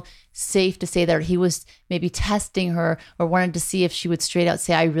feel safe to say that. He was maybe testing her or wanted to see if she would straight out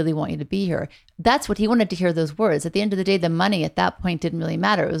say, I really want you to be here. That's what he wanted to hear, those words. At the end of the day, the money at that point didn't really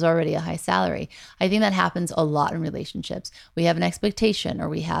matter. It was already a high salary. I think that happens a lot in relationships. We have an expectation, or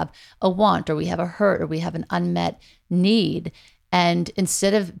we have a want, or we have a hurt, or we have an unmet need. And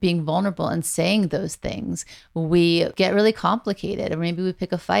instead of being vulnerable and saying those things, we get really complicated, or maybe we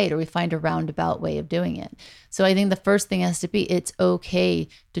pick a fight, or we find a roundabout way of doing it. So I think the first thing has to be, it's okay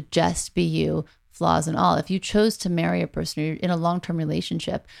to just be you, flaws and all. If you chose to marry a person, or you're in a long-term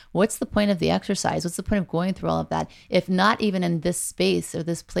relationship, what's the point of the exercise? What's the point of going through all of that? If not even in this space or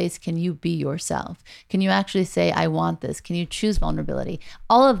this place, can you be yourself? Can you actually say, I want this? Can you choose vulnerability?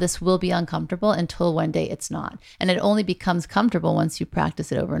 All of this will be uncomfortable until one day it's not. And it only becomes comfortable once you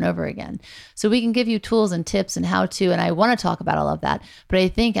practice it over and over again. So we can give you tools and tips and how to, and I want to talk about all of that. But I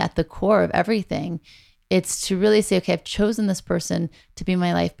think at the core of everything, it's to really say, okay, I've chosen this person to be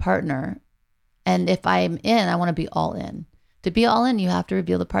my life partner. And if I'm in, I want to be all in. To be all in, you have to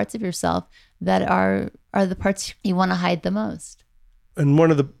reveal the parts of yourself that are the parts you want to hide the most. And one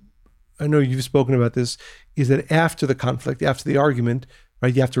of the, I know you've spoken about this, is that after the conflict, after the argument,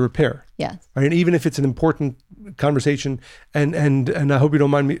 right, you have to repair. Yes. Right, and even if it's an important conversation, and I hope you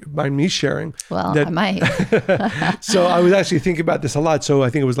don't mind me sharing. Well, that, I might. So I was actually thinking about this a lot. So I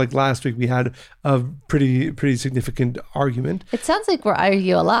think it was like last week we had a pretty significant argument. It sounds like we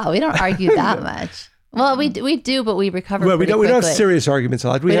argue a lot. We don't argue that much. Well, we do, but we recover. Well, we don't quickly. have serious arguments a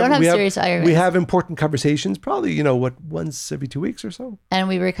lot. We don't have serious arguments. We have important conversations, probably once every 2 weeks or so. And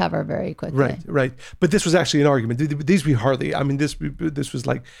we recover very quickly. Right. But this was actually an argument. These we hardly. I mean, this was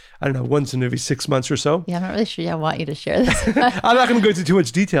like, I don't know, once in every 6 months or so. Yeah, I'm not really sure I want you to share this. I'm not going to go into too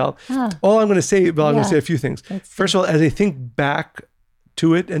much detail. All I'm going to say, I'm going to say a few things. First of all, as I think back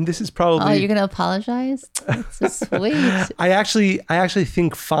to it, and this is probably. Oh, you're going to apologize? That's so sweet. I actually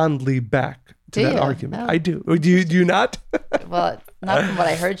think fondly back to that argument. I do. Do you not? Well, not from what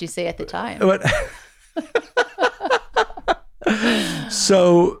I heard you say at the time.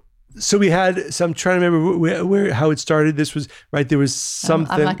 So we had. So I'm trying to remember where how it started. This was right. There was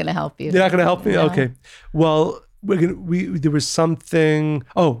something. I'm not going to help you. You're not going to help me. No. Okay. Well, there was something.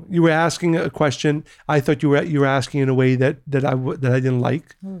 Oh, you were asking a question. I thought you were asking in a way that I didn't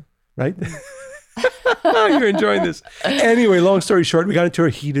like. Right. You're enjoying this. Anyway, long story short, we got into a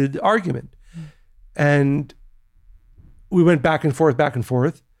heated argument. And we went back and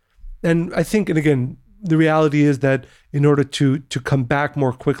forth. And I think, and again, the reality is that in order to come back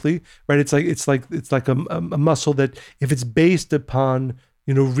more quickly, right? It's like a muscle that if it's based upon,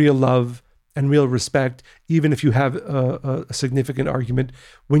 real love and real respect, even if you have a significant argument,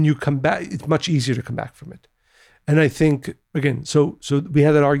 when you come back, it's much easier to come back from it. And I think, again, so we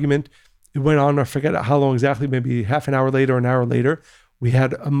had that argument. It went on, I forget how long exactly, maybe half an hour later, an hour later, we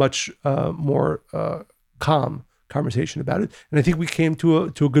had a much more calm conversation about it, and I think we came to a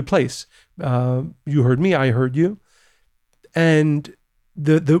good place. You heard me, I heard you, and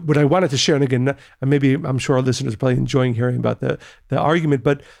the what I wanted to share, and again, maybe I'm sure our listeners are probably enjoying hearing about the argument,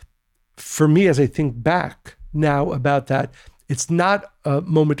 but for me, as I think back now about that, it's not a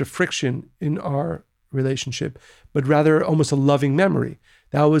moment of friction in our relationship, but rather almost a loving memory.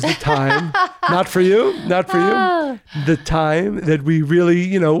 That was the time, not for you, the time that we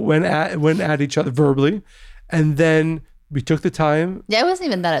really, went at each other verbally. And then we took the time. Yeah, I wasn't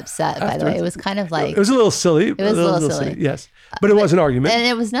even that upset, by the way. It was kind of like. It was a little silly. It was a little silly. Yes. But it was an argument. And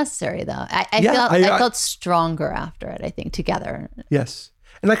it was necessary, though. I felt stronger after it, I think, together. Yes.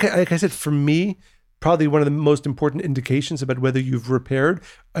 And like I said, for me, probably one of the most important indications about whether you've repaired,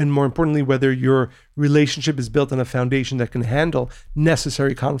 and more importantly, whether your relationship is built on a foundation that can handle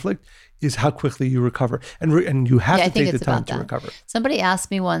necessary conflict, is how quickly you recover. And you have to take the time to recover. Somebody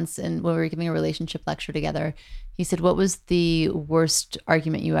asked me once, and when we were giving a relationship lecture together, he said, what was the worst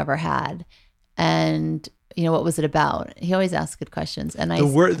argument you ever had? And, what was it about? He always asks good questions. And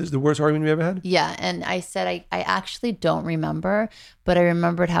the worst argument you ever had? Yeah. And I said, I actually don't remember, but I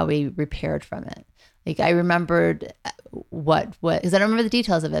remembered how we repaired from it. Like I remembered what, because I don't remember the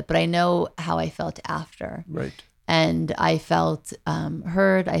details of it, but I know how I felt after. Right. And I felt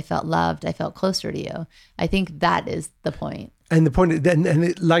heard, I felt loved, I felt closer to you. I think that is the point. And the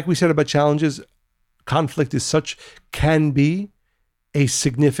point, like we said about challenges, conflict can be a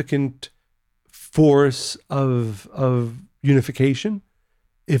significant force of unification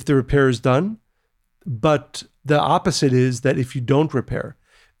if the repair is done. But the opposite is that if you don't repair,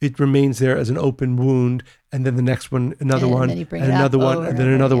 it remains there as an open wound, and then the next one, another one, and another one, and then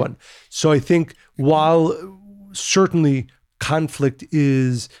another one. So I think while certainly conflict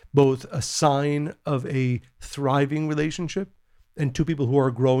is both a sign of a thriving relationship and two people who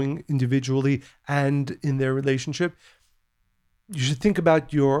are growing individually and in their relationship, you should think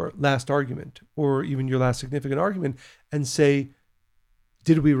about your last argument or even your last significant argument and say,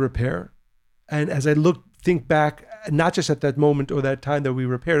 did we repair? And as I think back, not just at that moment or that time that we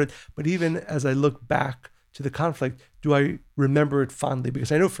repaired it, but even as I look back to the conflict, do I remember it fondly?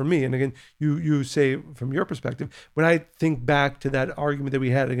 Because I know for me, and again, you say from your perspective, when I think back to that argument that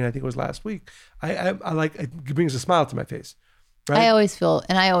we had, again, I think it was last week, I like, it brings a smile to my face. Right? I always feel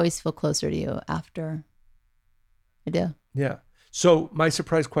closer to you after. I do. Yeah. So my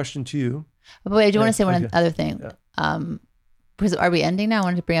surprise question to you. But wait, I do want to say one other thing. Yeah. Because are we ending now? I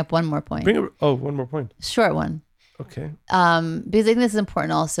wanted to bring up one more point. One more point. Short one. Okay. Because I think this is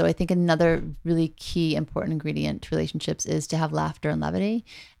important also. I think another really key important ingredient to relationships is to have laughter and levity.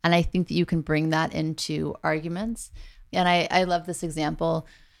 And I think that you can bring that into arguments. And I love this example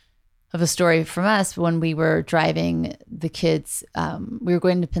of a story from us when we were driving the kids. We were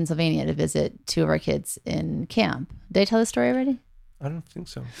going to Pennsylvania to visit two of our kids in camp. Did I tell the story already? I don't think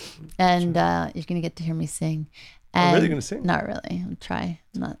so. And you're going to get to hear me sing. And I'm really going to sing? Not really. I'll try.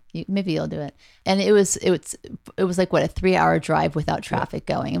 Not you, maybe you'll do it. And it was like what, a 3-hour drive without traffic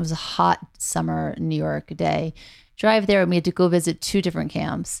going. It was a hot summer New York day. Drive there, and we had to go visit 2 different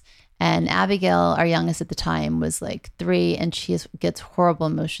camps. And Abigail, our youngest at the time, was like 3, and she gets horrible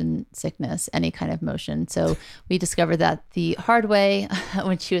motion sickness, any kind of motion. So we discovered that the hard way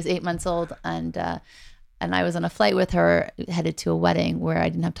when she was 8 months old, and I was on a flight with her, headed to a wedding where I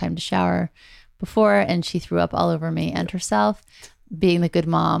didn't have time to shower before, and she threw up all over me and herself. Being the good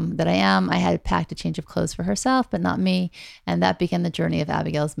mom that I am, I had packed a change of clothes for herself, but not me. And that began the journey of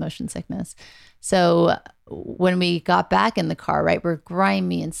Abigail's motion sickness. So when we got back in the car, right, we're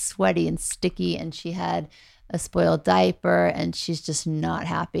grimy and sweaty and sticky, and she had a spoiled diaper, and she's just not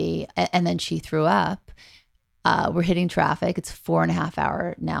happy. And then she threw up. We're hitting traffic. It's 4.5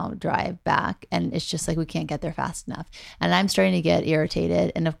 hour now drive back. And it's just like, we can't get there fast enough. And I'm starting to get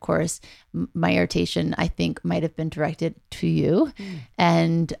irritated. And of course, my irritation, I think, might have been directed to you.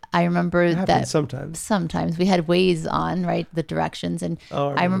 And I remember that sometimes we had Waze on, right? The directions. And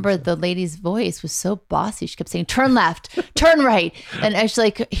I remember the lady's voice was so bossy. She kept saying, turn left, turn right. And I was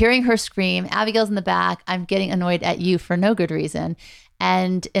like hearing her scream, Abigail's in the back. I'm getting annoyed at you for no good reason.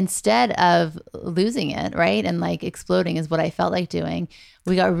 And instead of losing it, right, and like exploding is what I felt like doing,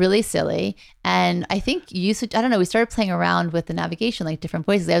 we got really silly. And I think we started playing around with the navigation, like different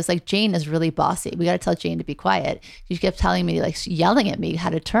voices. I was like, Jane is really bossy. We got to tell Jane to be quiet. She kept telling me, like yelling at me how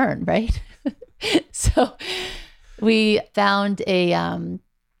to turn, right? So we found a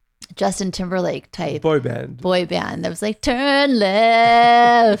Justin Timberlake type boy band that was like, turn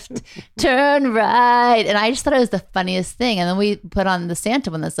left, turn right. And I just thought it was the funniest thing. And then we put on the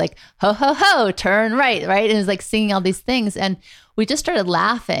Santa one that's like, ho, ho, ho, turn right, right? And it was like singing all these things. And we just started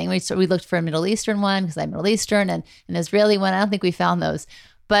laughing. We looked for a Middle Eastern one because I'm Middle Eastern, and an Israeli one. I don't think we found those.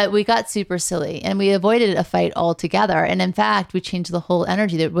 But we got super silly, and we avoided a fight altogether. And in fact, we changed the whole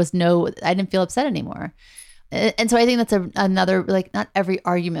energy. I didn't feel upset anymore. And so I think that's another, like, not every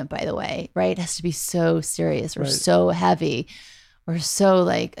argument, by the way, right, has to be so serious or so heavy or so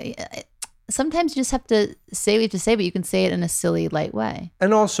like, sometimes you just have to say what you have to say, but you can say it in a silly, light way.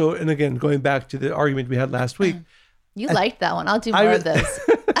 And also, and again, going back to the argument we had last week. You liked that one. I'll do more of this.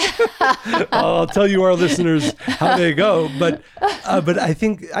 I'll tell you, our listeners, how they go. But I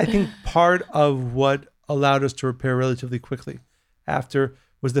think part of what allowed us to repair relatively quickly after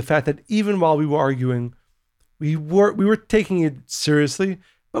was the fact that even while we were arguing, we were taking it seriously,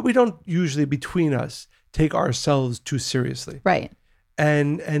 but we don't usually between us take ourselves too seriously. Right.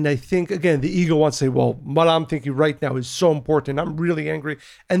 And I think, again, the ego wants to say, well, what I'm thinking right now is so important. I'm really angry.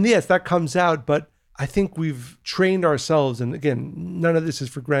 And yes, that comes out, but I think we've trained ourselves. And again, none of this is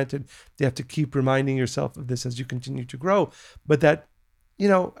for granted. You have to keep reminding yourself of this as you continue to grow. But that,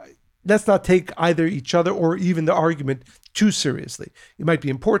 let's not take either each other or even the argument too seriously. It might be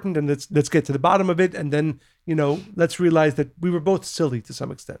important, and let's get to the bottom of it. And then, let's realize that we were both silly to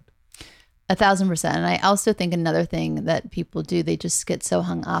some extent. 1,000%. And I also think another thing that people do, they just get so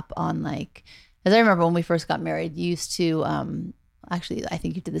hung up on, like, as I remember when we first got married, you used to, actually, I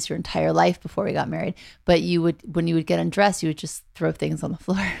think you did this your entire life before we got married, but when you would get undressed, you would just throw things on the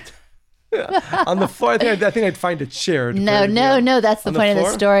floor. On the floor, I think I'd find a chair. No. That's the point of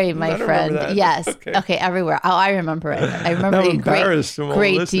the story, my friend. Yes. Okay. Everywhere. Oh, I remember it. I remember it in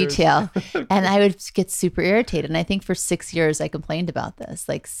great detail. And I would get super irritated. And I think for 6 years, I complained about this.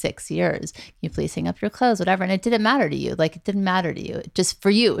 Like 6 years. Can you please hang up your clothes, whatever. And it didn't matter to you. Like, it didn't matter to you. Just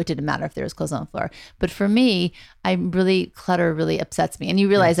for you, it didn't matter if there was clothes on the floor. But for me, clutter really upsets me. And you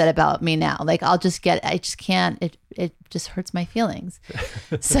realize that about me now. Like, I just can't. It just hurts my feelings.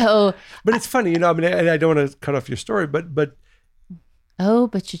 So, but it's funny, and I don't want to cut off your story, but but you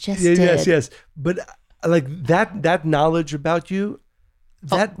just did. Yes. But like that knowledge about you,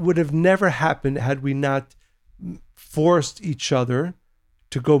 that would have never happened had we not forced each other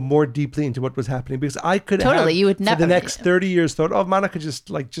to go more deeply into what was happening, because I could Totally, have you would for never the next 30 years thought, oh, Monica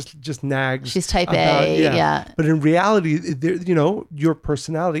just nags. She's type about, A, yeah. But in reality, your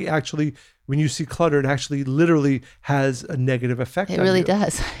personality actually, when you see clutter, it actually literally has a negative effect. It on really you.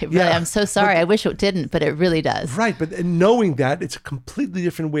 does. I'm so sorry. I wish it didn't, but it really does. Right, but knowing that, it's a completely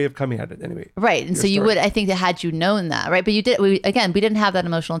different way of coming at it anyway. Right, and so you would, I think, that had you known that, right? But we didn't have that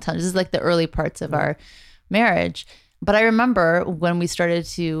emotional intelligence. This is like the early parts of our marriage. But I remember when we started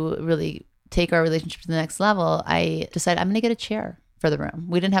to really take our relationship to the next level, I decided I'm going to get a chair for the room.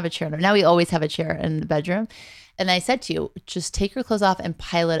 We didn't have a chair. Now we always have a chair in the bedroom. And I said to you, just take your clothes off and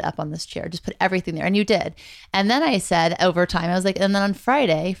pile it up on this chair. Just put everything there. And you did. And then I said over time, I was like, and then on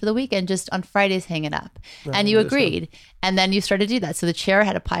Friday for the weekend, just on Fridays, hang it up. And you agreed. And then you started to do that. So the chair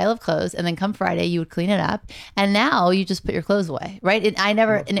had a pile of clothes. And then come Friday, you would clean it up. And now you just put your clothes away, right?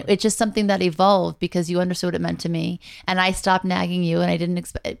 It's just something that evolved because you understood what it meant to me. And I stopped nagging you and I didn't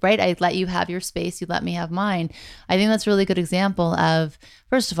expect, right? I let you have your space. You let me have mine. I think that's a really good example of,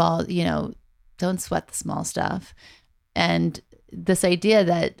 first of all, don't sweat the small stuff. And this idea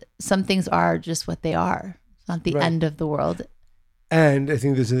that some things are just what they are. It's not the end of the world. And I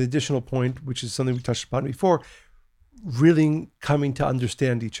think there's an additional point, which is something we touched upon before, really coming to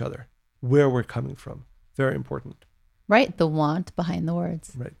understand each other, where we're coming from. Very important. Right. The want behind the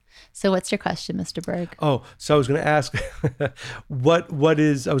words. Right. So what's your question, Mr. Berg? Oh, so I was going to ask, what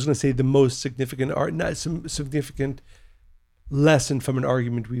is, I was going to say the most significant significant lesson from an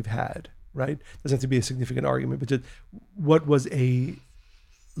argument we've had. Right? Doesn't have to be a significant argument, but just what was a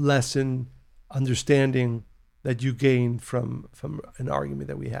lesson, understanding that you gained from an argument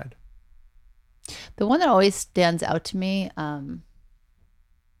that we had? The one that always stands out to me,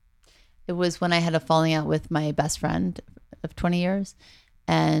 it was when I had a falling out with my best friend of 20 years,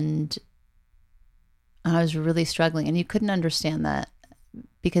 and I was really struggling, and you couldn't understand that.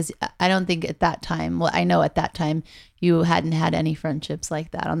 Because I don't think at that time, well, I know at that time you hadn't had any friendships like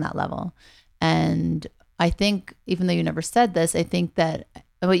that on that level. And I think, even though you never said this, I think that,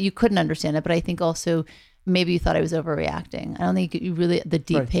 well, you couldn't understand it, but I think also maybe you thought I was overreacting. I don't think you really, the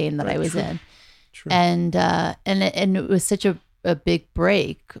deep pain that I was in. True. And it was such a big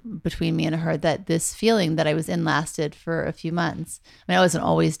break between me and her that this feeling that I was in lasted for a few months. I mean, I wasn't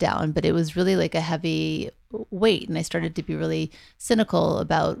always down, but it was really like a heavy weight. And I started to be really cynical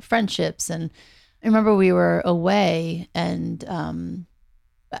about friendships. And I remember we were away and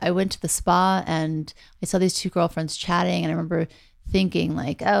I went to the spa and I saw these two girlfriends chatting. And I remember thinking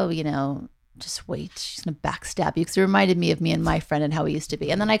like, oh, just wait, she's going to backstab you. Because it reminded me of me and my friend and how we used to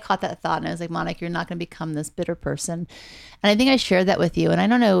be. And then I caught that thought and I was like, Monica, you're not going to become this bitter person. And I think I shared that with you. And I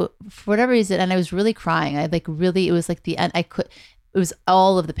don't know, for whatever reason, and I was really crying. It was like the end. It was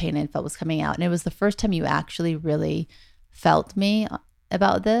all of the pain I felt was coming out. And it was the first time you actually really felt me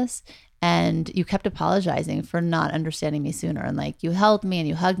about this. And you kept apologizing for not understanding me sooner. And like, you held me and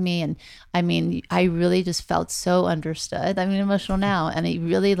you hugged me. And I mean, I really just felt so understood. I'm emotional now. And it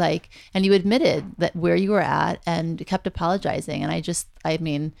really and you admitted that where you were at and kept apologizing.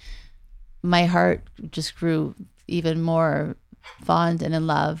 And my heart just grew even more fond and in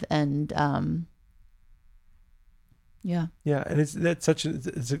love. And yeah. And that's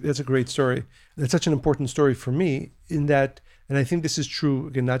a great story. That's such an important story for me in that, and I think this is true,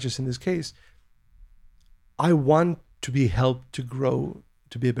 again, not just in this case, I want to be helped to grow,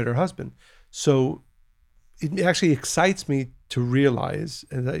 to be a better husband. So it actually excites me to realize,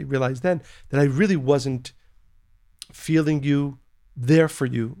 and I realized then, that I really wasn't feeling you, there for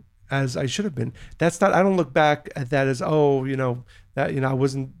you, as I should have been. That's not, I don't look back at that as, oh, that, I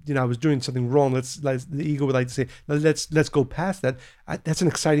wasn't, I was doing something wrong. The ego would like to say, let's go past that. That's an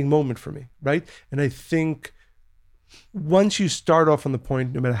exciting moment for me, right? And I think once you start off on the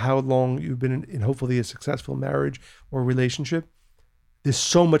point, no matter how long you've been in hopefully a successful marriage or relationship, there's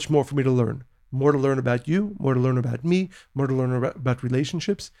so much more for me to learn. More to learn about you, more to learn about me, more to learn about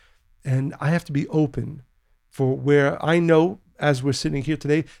relationships. And I have to be open for where I know, as we're sitting here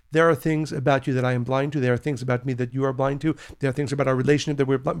today, there are things about you that I am blind to. There are things about me that you are blind to. There are things about our relationship that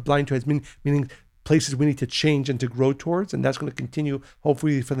we're blind to, meaning places we need to change and to grow towards. And that's going to continue,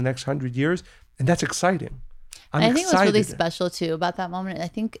 hopefully, for the next 100 years. And that's exciting. I think what's really special, too, about that moment, I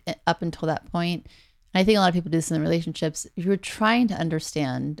think up until that point, and I think a lot of people do this in relationships, you were trying to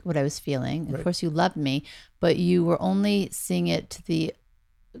understand what I was feeling. Right. Of course, you loved me, but you were only seeing it to the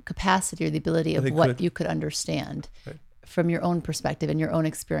capacity or the ability of what you could understand. Right. From your own perspective and your own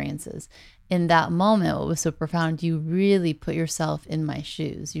experiences. In that moment, what was so profound, you really put yourself in my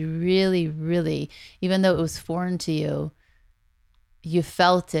shoes. You really, really, even though it was foreign to you, you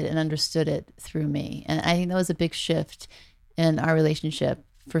felt it and understood it through me. And I think that was a big shift in our relationship.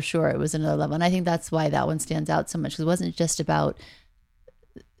 For sure, it was another level. And I think that's why that one stands out so much, because it wasn't just about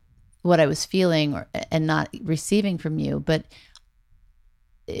what I was feeling and not receiving from you, but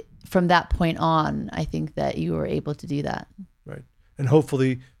from that point on, I think that you were able to do that. Right. And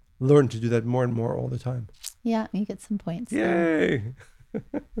hopefully learn to do that more and more all the time. Yeah, you get some points. Yay.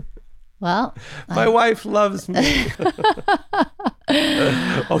 Well, my wife loves me.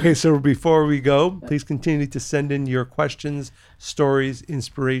 Okay, so before we go, please continue to send in your questions, stories,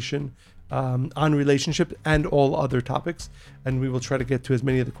 inspiration on relationship and all other topics. And we will try to get to as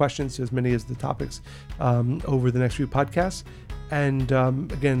many of the questions, as many as the topics over the next few podcasts. And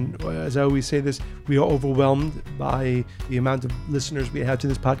again, as I always say this, we are overwhelmed by the amount of listeners we have to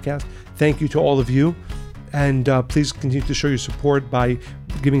this podcast. Thank you to all of you. And please continue to show your support by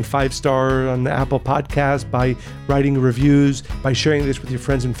giving 5-star on the Apple Podcast, by writing reviews, by sharing this with your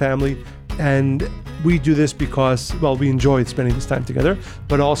friends and family. And we do this because, well, we enjoy spending this time together,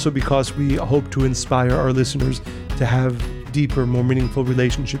 but also because we hope to inspire our listeners to have deeper, more meaningful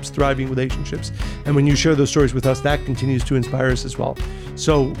relationships, thriving relationships. And when you share those stories with us, that continues to inspire us as well.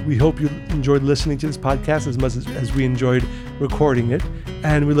 So we hope you enjoyed listening to this podcast as much as we enjoyed recording it.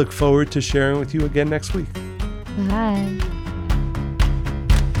 And we look forward to sharing with you again next week. Bye.